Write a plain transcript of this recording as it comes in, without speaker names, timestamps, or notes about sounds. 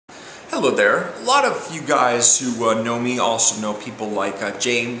Hello there. A lot of you guys who know me also know people like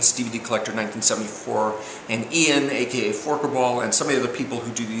James, DVD Collector 1974, and Ian, aka Forkerball, and some of the other people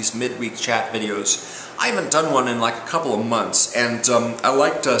who do these midweek chat videos. I haven't done one in like a couple of months, and I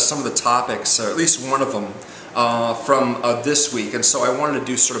liked some of the topics, or at least one of them, from this week, and so I wanted to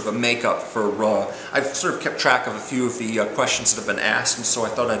do sort of a makeup for, I've sort of kept track of a few of the questions that have been asked, and so I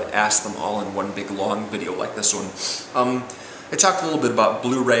thought I'd ask them all in one big long video like this one. I talked a little bit about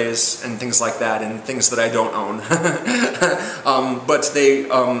Blu-rays and things like that, and things that I don't own. But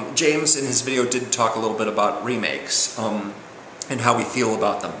James in his video did talk a little bit about remakes and how we feel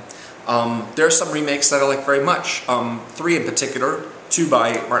about them. There are some remakes that I like very much. Three in particular, two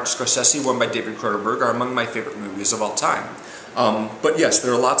by Martin Scorsese, one by David Cronenberg, are among my favorite movies of all time. But yes,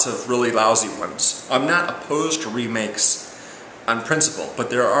 there are lots of really lousy ones. I'm not opposed to remakes on principle, but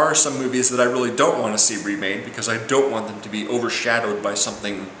there are some movies that I really don't want to see remade because I don't want them to be overshadowed by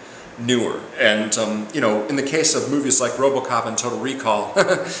something newer. And, you know, in the case of movies like RoboCop and Total Recall,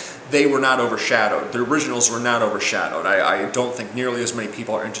 they were not overshadowed. The originals were not overshadowed. I don't think nearly as many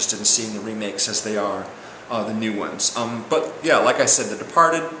people are interested in seeing the remakes as they are the new ones. But yeah, like I said, The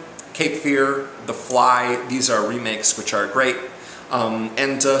Departed, Cape Fear, The Fly, these are remakes which are great.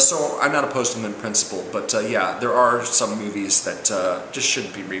 So I'm not opposed to them in principle, but yeah, there are some movies that just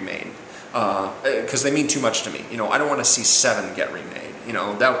shouldn't be remade because they mean too much to me. You know, I don't want to see Seven get remade. You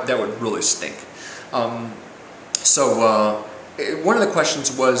know, that would really stink. One of the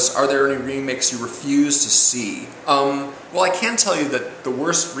questions was, are there any remakes you refuse to see? Well, I can tell you that the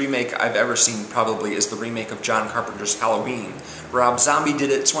worst remake I've ever seen probably is the remake of John Carpenter's Halloween. Rob Zombie did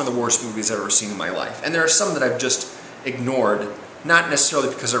it. It's one of the worst movies I've ever seen in my life. And there are some that I've just ignored. Not necessarily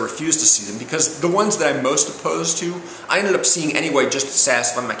because I refuse to see them, because the ones that I'm most opposed to, I ended up seeing anyway just to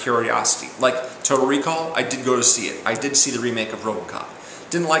satisfy my curiosity. Like Total Recall, I did go to see it. I did see the remake of RoboCop.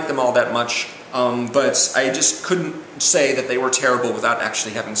 Didn't like them all that much, but I just couldn't say that they were terrible without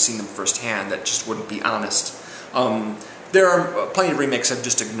actually having seen them firsthand. That just wouldn't be honest. There are plenty of remakes I've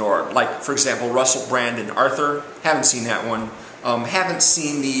just ignored. Like, for example, Russell Brand and Arthur. Haven't seen that one. Haven't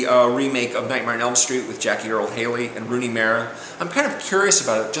seen the remake of Nightmare on Elm Street with Jackie Earle Haley and Rooney Mara. I'm kind of curious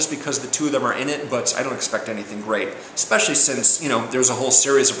about it just because the two of them are in it, but I don't expect anything great. Especially since, you know, there's a whole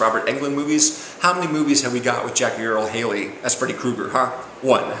series of Robert Englund movies. How many movies have we got with Jackie Earle Haley as Freddy Krueger, huh?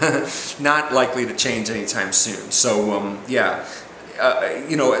 One. Not likely to change anytime soon. So, yeah.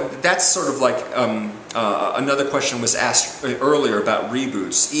 You know, that's sort of like another question was asked earlier about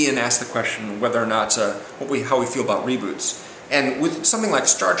reboots. Ian asked the question whether or not, how we feel about reboots. And with something like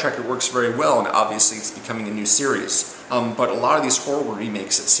Star Trek, it works very well, and obviously it's becoming a new series. But a lot of these horror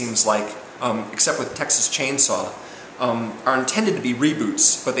remakes, it seems like, except with Texas Chainsaw, are intended to be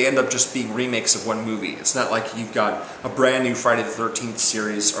reboots, but they end up just being remakes of one movie. It's not like you've got a brand new Friday the 13th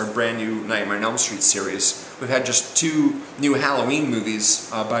series or a brand new Nightmare on Elm Street series. We've had just two new Halloween movies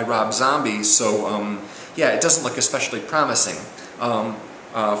by Rob Zombie, so yeah, it doesn't look especially promising.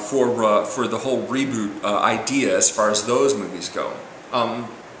 For the whole reboot idea as far as those movies go.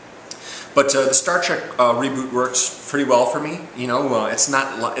 But the Star Trek reboot works pretty well for me. You know, it's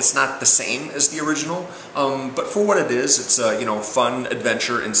not the same as the original, but for what it is, it's you know, fun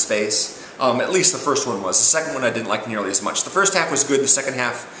adventure in space. At least the first one was. The second one I didn't like nearly as much. The first half was good. The second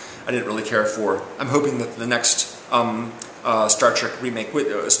half I didn't really care for. I'm hoping that the next Star Trek remake,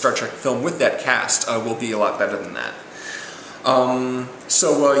 Star Trek film with that cast will be a lot better than that.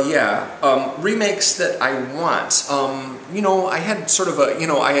 Remakes that I want. You know, I had sort of a, you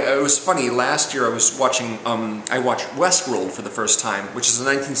know, it was funny, last year I was watching, I watched Westworld for the first time, which is a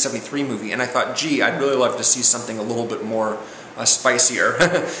 1973 movie, and I thought, gee, I'd really love to see something a little bit more spicier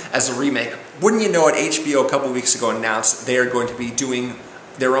as a remake. Wouldn't you know it, HBO a couple of weeks ago announced they are going to be doing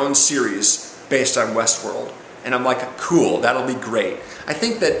their own series based on Westworld. And I'm like, cool, that'll be great. I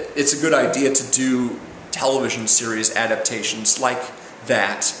think that it's a good idea to do television series adaptations like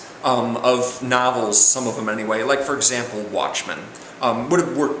that of novels, some of them anyway, like for example Watchmen. Would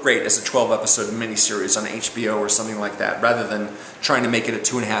have worked great as a 12-episode miniseries on HBO or something like that, rather than trying to make it a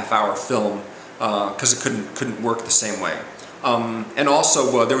 2.5-hour film because it couldn't work the same way. And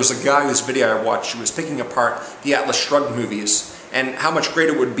also there was a guy whose video I watched who was picking apart the Atlas Shrugged movies and how much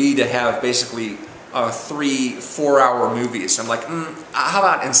greater it would be to have basically 3-4-hour movies. I'm like, how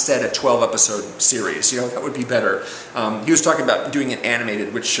about instead a 12-episode series? You know, that would be better. He was talking about doing it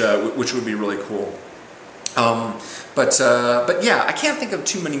animated, which would be really cool. But yeah, I can't think of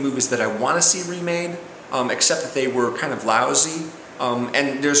too many movies that I want to see remade, except that they were kind of lousy.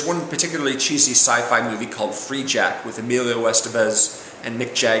 And there's one particularly cheesy sci-fi movie called Free Jack with Emilio Estevez and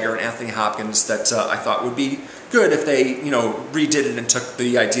Mick Jagger and Anthony Hopkins that I thought would be good if they, redid it and took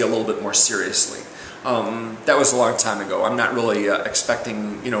the idea a little bit more seriously. That was a long time ago. I'm not really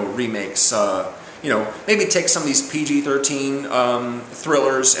expecting, remakes. Maybe take some of these PG-13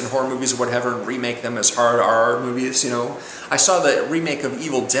 thrillers and horror movies or whatever and remake them as hard R movies, I saw the remake of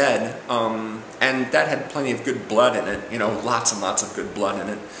Evil Dead, and that had plenty of good blood in it, lots and lots of good blood in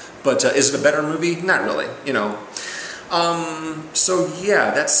it. But is it a better movie? Not really, So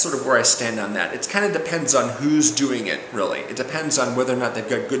yeah, that's sort of where I stand on that. It kind of depends on who's doing it, really. It depends on whether or not they've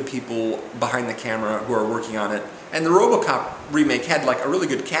got good people behind the camera who are working on it. And the RoboCop remake had like a really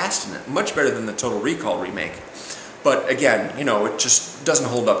good cast in it, much better than the Total Recall remake. But again, it just doesn't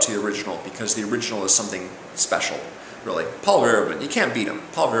hold up to the original because the original is something special, really. Paul Verhoeven, you can't beat him.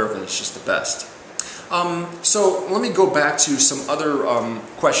 Paul Verhoeven is just the best. So let me go back to some other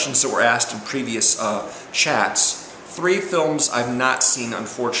questions that were asked in previous chats. 3 films I've not seen,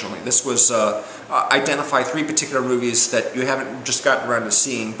 unfortunately. This was identify 3 particular movies that you haven't just gotten around to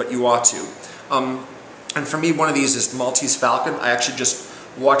seeing, but you ought to. And for me, one of these is The Maltese Falcon. I actually just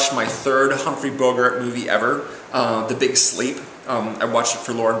watched my 3rd Humphrey Bogart movie ever, The Big Sleep. I watched it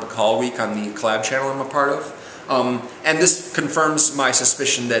for Lauren Bacall Week on the collab channel I'm a part of. And this confirms my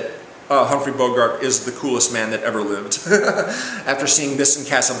suspicion that Humphrey Bogart is the coolest man that ever lived. After seeing this in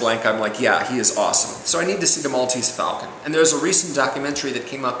Casablanca, I'm like, yeah, he is awesome. So I need to see The Maltese Falcon. And there's a recent documentary that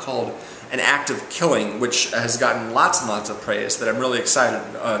came out called An Act of Killing, which has gotten lots and lots of praise that I'm really excited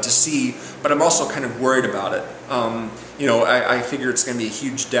to see, but I'm also kind of worried about it. I figure it's going to be a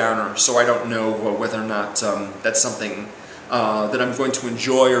huge downer, so I don't know whether or not that's something that I'm going to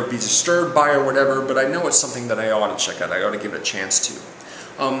enjoy or be disturbed by or whatever, but I know it's something that I ought to check out. I ought to give it a chance to.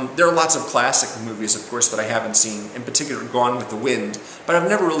 There are lots of classic movies, of course, that I haven't seen, in particular Gone with the Wind, but I've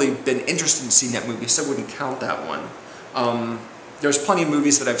never really been interested in seeing that movie, so I wouldn't count that one. There's plenty of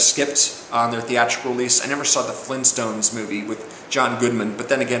movies that I've skipped on their theatrical release. I never saw the Flintstones movie with John Goodman, but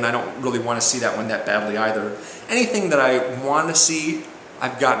then again, I don't really want to see that one that badly either. Anything that I want to see,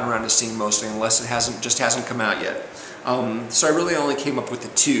 I've gotten around to seeing mostly, unless it just hasn't come out yet. So I really only came up with the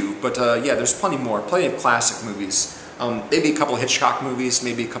 2, but yeah, there's plenty more, plenty of classic movies. Maybe a couple of Hitchcock movies,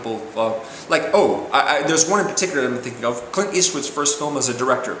 maybe a couple of, there's one in particular that I'm thinking of. Clint Eastwood's first film as a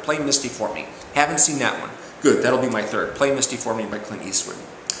director, Play Misty for Me. Haven't seen that one. Good, that'll be my 3rd. Play Misty for Me by Clint Eastwood.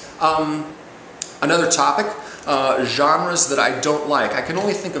 Another topic, genres that I don't like. I can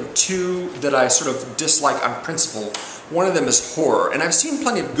only think of 2 that I sort of dislike on principle. One of them is horror, and I've seen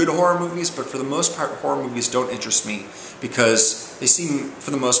plenty of good horror movies, but for the most part, horror movies don't interest me because they seem,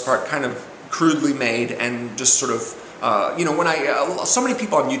 for the most part, kind of crudely made and just sort of so many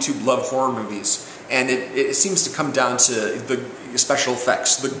people on YouTube love horror movies, and it seems to come down to the special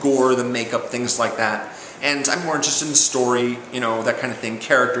effects, the gore, the makeup, things like that. And I'm more interested in story, that kind of thing,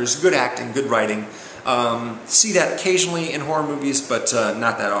 characters, good acting, good writing. See that occasionally in horror movies, but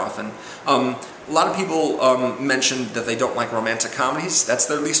not that often. A lot of people mentioned that they don't like romantic comedies. That's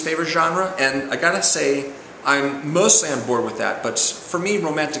their least favorite genre, and I gotta say, I'm mostly on board with that, but for me,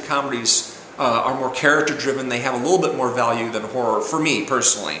 romantic comedies are more character-driven. They have a little bit more value than horror, for me,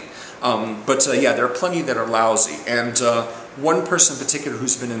 personally. Yeah, there are plenty that are lousy, and one person in particular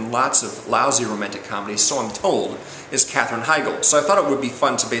who's been in lots of lousy romantic comedies, so I'm told, is Katherine Heigl. So I thought it would be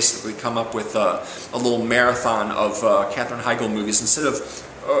fun to basically come up with a little marathon of Katherine Heigl movies, instead of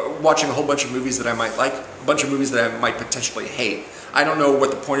watching a whole bunch of movies that I might like, a bunch of movies that I might potentially hate. I don't know what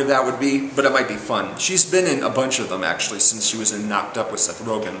the point of that would be, but it might be fun. She's been in a bunch of them, actually, since she was in Knocked Up with Seth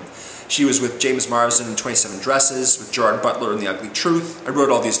Rogen. She was with James Marsden in 27 Dresses, with Gerard Butler in The Ugly Truth. I wrote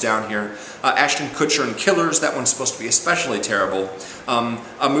all these down here. Ashton Kutcher in Killers, that one's supposed to be especially terrible.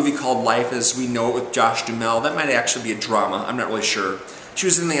 A movie called Life as We Know It with Josh Duhamel, that might actually be a drama, I'm not really sure. She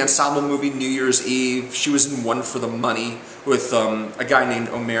was in the ensemble movie New Year's Eve. She was in One for the Money with a guy named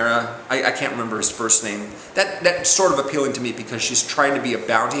O'Mara. I can't remember his first name. That's sort of appealing to me because she's trying to be a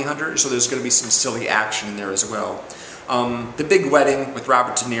bounty hunter, so there's going to be some silly action in there as well. The Big Wedding with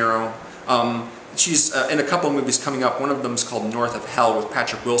Robert De Niro. She's in a couple of movies coming up. One of them is called North of Hell with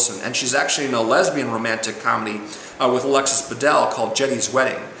Patrick Wilson, and she's actually in a lesbian romantic comedy with Alexis Bledel called Jenny's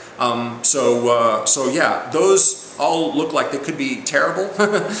Wedding. So yeah, those all look like they could be terrible.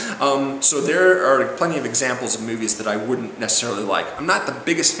 So there are plenty of examples of movies that I wouldn't necessarily like. I'm not the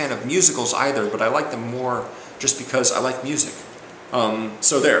biggest fan of musicals either, but I like them more just because I like music.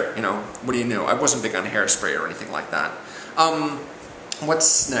 So there, what do you know? I wasn't big on Hairspray or anything like that.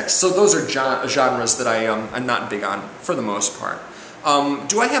 What's next? So those are genres that I'm not big on for the most part.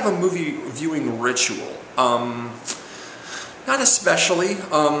 Do I have a movie viewing ritual? Not especially.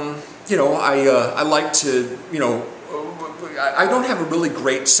 I like to, I don't have a really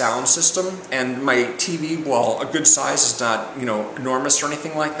great sound system, and my TV, while a good size, is not, you know, enormous or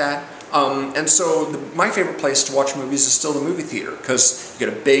anything like that. And so my favorite place to watch movies is still the movie theater, because you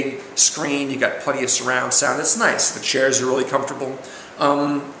get a big screen, you got plenty of surround sound. It's nice. The chairs are really comfortable.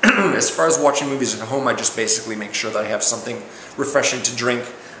 As far as watching movies at home, I just basically make sure that I have something refreshing to drink,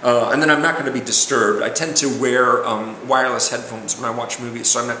 and then I'm not going to be disturbed. I tend to wear wireless headphones when I watch movies,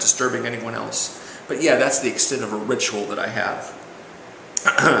 so I'm not disturbing anyone else. But yeah, that's the extent of a ritual that I have.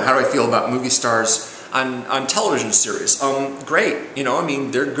 How do I feel about movie stars on television series? Great. You know, I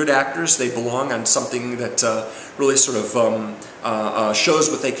mean, they're good actors. They belong on something that really sort of shows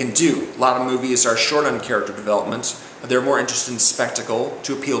what they can do. A lot of movies are short on character development. They're more interested in spectacle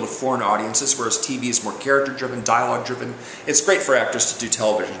to appeal to foreign audiences, whereas TV is more character-driven, dialogue-driven. It's great for actors to do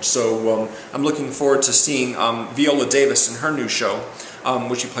television. So I'm looking forward to seeing Viola Davis in her new show,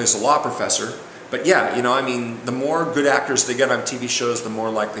 which she plays a law professor. But yeah, you know, I mean, the more good actors they get on TV shows, the more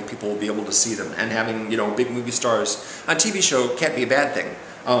likely people will be able to see them. And having, you know, big movie stars on TV show can't be a bad thing.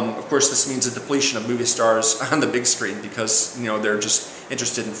 Of course, this means a depletion of movie stars on the big screen because, you know, they're just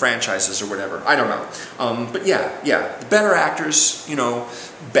interested in franchises or whatever. I don't know. But yeah, the better actors, you know,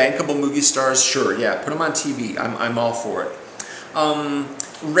 bankable movie stars, sure, yeah, put them on TV. I'm all for it.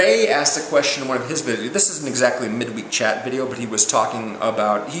 Ray asked a question in one of his videos. This isn't exactly a midweek chat video, but he was talking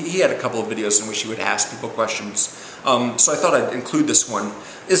about, he had a couple of videos in which he would ask people questions. So I thought I'd include this one.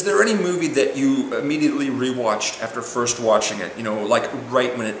 Is there any movie that you immediately rewatched after first watching it? You know, like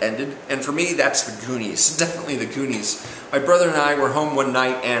right when it ended? And for me, that's The Goonies. Definitely The Goonies. My brother and I were home one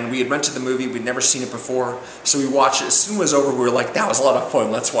night and we had rented the movie. We'd never seen it before. So we watched it. As soon as it was over, we were like, that was a lot of fun.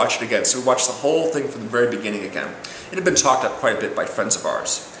 Let's watch it again. So we watched the whole thing from the very beginning again. It had been talked up quite a bit by friends of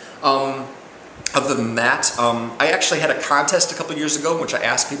ours. Other than that, I actually had a contest a couple years ago in which I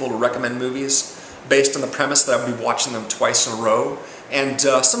asked people to recommend movies based on the premise that I would be watching them twice in a row. And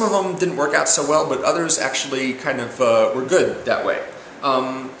some of them didn't work out so well, but others actually kind of were good that way.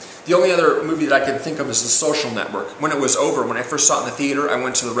 The only other movie that I can think of is The Social Network. When it was over, when I first saw it in the theater, I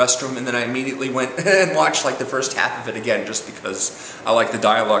went to the restroom and then I immediately went and watched like the first half of it again just because I like the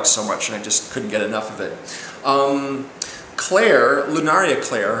dialogue so much and I just couldn't get enough of it. Claire,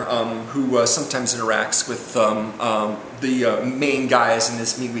 LunariaClair, who sometimes interacts with the main guys in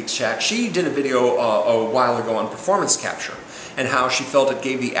this midweek chat, she did a video a while ago on performance capture and how she felt it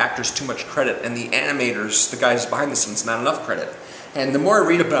gave the actors too much credit and the animators, the guys behind the scenes, not enough credit. And the more I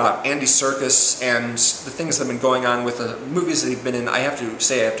read about Andy Serkis and the things that have been going on with the movies that they've been in, I have to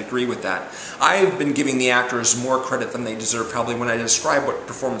say I have to agree with that. I've been giving the actors more credit than they deserve probably when I describe what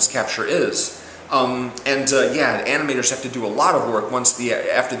performance capture is. Yeah, animators have to do a lot of work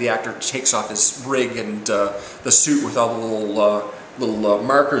after the actor takes off his rig and the suit with all the little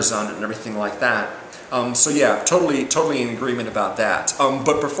markers on it and everything like that. So yeah, totally in agreement about that.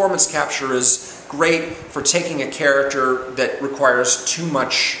 But performance capture is great for taking a character that requires too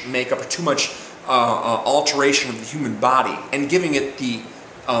much makeup or too much alteration of the human body and giving it the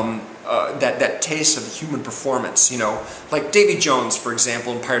that taste of the human performance, you know, like Davy Jones, for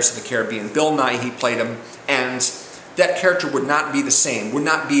example, in Pirates of the Caribbean. Bill Nighy played him, and that character would not be the same, would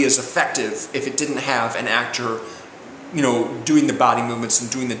not be as effective if it didn't have an actor, you know, doing the body movements and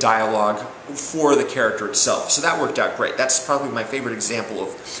doing the dialogue for the character itself. So that worked out great. That's probably my favorite example of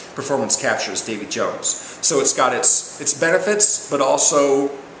performance capture is Davy Jones. So it's got its benefits, but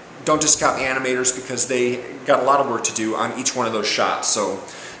also don't discount the animators because they got a lot of work to do on each one of those shots. So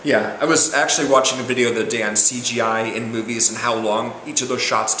yeah, I was actually watching a video the other day on CGI in movies and how long each of those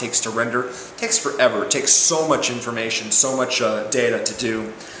shots takes to render. It takes forever. It takes so much information, so much data to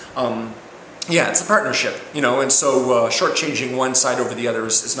do. Yeah, it's a partnership, you know, and so shortchanging one side over the other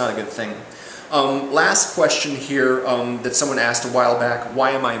is not a good thing. Last question here that someone asked a while back, why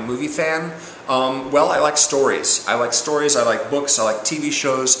am I a movie fan? Well, I like stories. I like stories, I like books, I like TV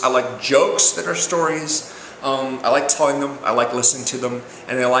shows, I like jokes that are stories. I like telling them, I like listening to them,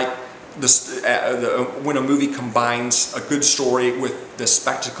 and I like when a movie combines a good story with the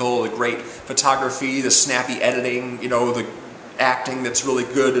spectacle, the great photography, the snappy editing, you know, the acting that's really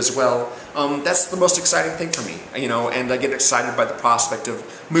good as well. That's the most exciting thing for me, you know, and I get excited by the prospect of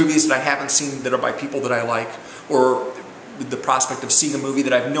movies that I haven't seen that are by people that I like, or the prospect of seeing a movie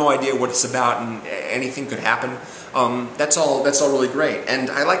that I have no idea what it's about and anything could happen. That's all really great.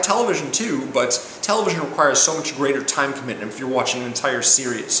 And I like television too, but television requires so much greater time commitment if you're watching an entire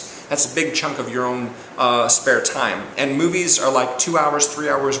series. That's a big chunk of your own spare time. And movies are like 2 hours, 3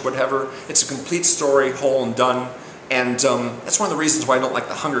 hours, whatever. It's a complete story, whole and done. And that's one of the reasons why I don't like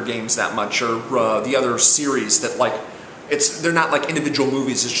The Hunger Games that much, or the other series that like they're not like individual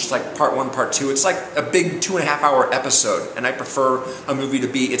movies. It's just like part 1, part 2. It's like a big 2.5-hour episode, and I prefer a movie to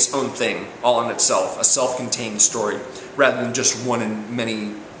be its own thing, all on itself, a self-contained story, rather than just one in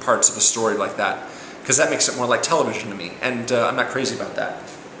many parts of a story like that, because that makes it more like television to me, and I'm not crazy about that.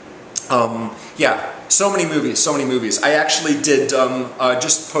 Yeah, so many movies. I actually did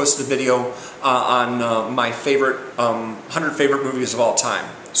just post a video on my favorite 100 favorite movies of all time.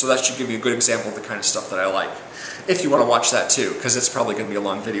 So that should give you a good example of the kind of stuff that I like. If you want to watch that too, because it's probably going to be a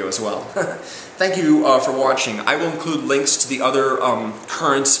long video as well. Thank you for watching. I will include links to the other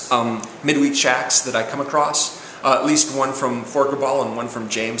current midweek chats that I come across. At least one from Forkerball and one from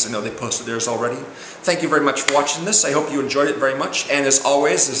James. I know they posted theirs already. Thank you very much for watching this. I hope you enjoyed it very much. And as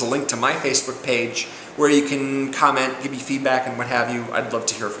always, there's a link to my Facebook page where you can comment, give me feedback, and what have you. I'd love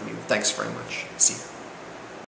to hear from you. Thanks very much. See you.